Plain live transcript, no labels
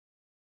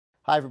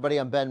Hi, everybody.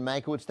 I'm Ben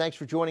Mankiewicz. Thanks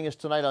for joining us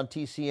tonight on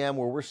TCM,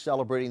 where we're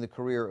celebrating the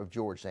career of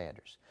George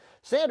Sanders.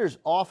 Sanders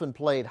often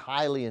played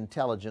highly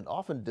intelligent,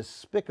 often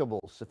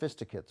despicable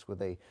sophisticates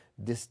with a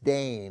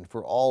disdain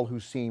for all who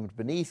seemed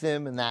beneath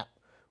him, and that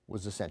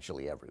was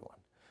essentially everyone.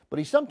 But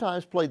he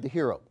sometimes played the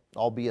hero,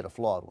 albeit a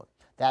flawed one.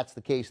 That's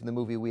the case in the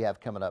movie we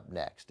have coming up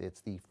next. It's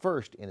the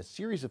first in a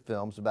series of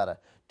films about a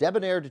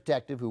debonair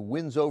detective who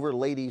wins over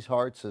ladies'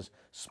 hearts as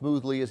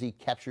smoothly as he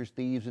captures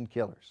thieves and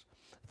killers.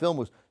 The film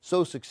was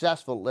so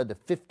successful it led to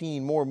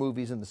 15 more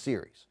movies in the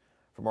series.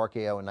 From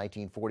RKO in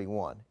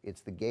 1941, it's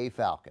The Gay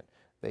Falcon,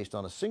 based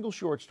on a single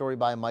short story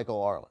by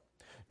Michael Arlen.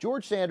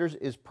 George Sanders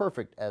is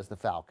perfect as the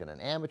Falcon, an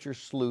amateur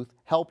sleuth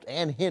helped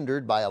and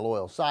hindered by a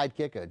loyal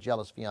sidekick, a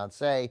jealous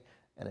fiancé,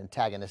 and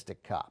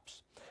antagonistic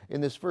cops.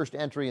 In this first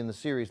entry in the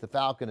series, the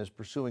Falcon is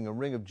pursuing a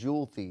ring of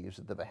jewel thieves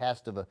at the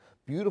behest of a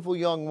beautiful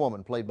young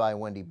woman played by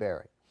Wendy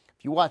Barry.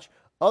 If you watch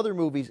other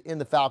movies in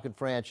the Falcon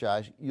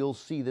franchise, you'll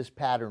see this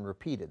pattern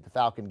repeated. The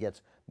Falcon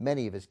gets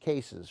many of his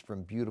cases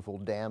from beautiful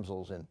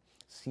damsels in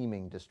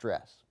seeming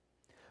distress.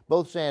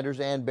 Both Sanders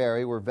and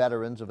Barry were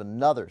veterans of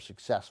another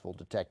successful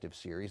detective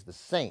series, The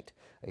Saint,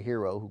 a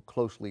hero who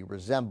closely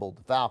resembled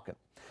the Falcon.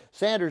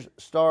 Sanders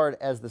starred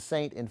as the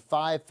Saint in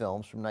 5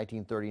 films from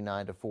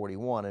 1939 to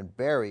 41, and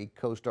Barry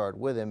co-starred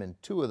with him in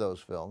 2 of those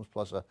films,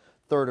 plus a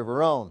third of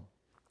her own.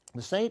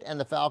 The Saint and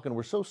the Falcon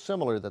were so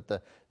similar that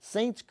the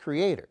Saint's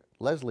creator,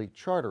 Leslie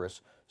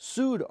Charteris,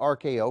 sued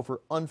RKO for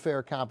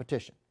unfair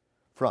competition.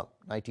 From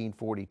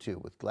 1942,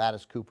 with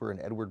Gladys Cooper and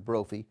Edward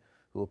Brophy,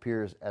 who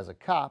appears as a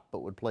cop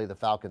but would play the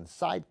Falcon's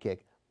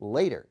sidekick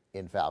later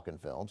in Falcon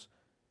films,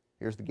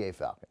 here's The Gay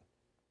Falcon.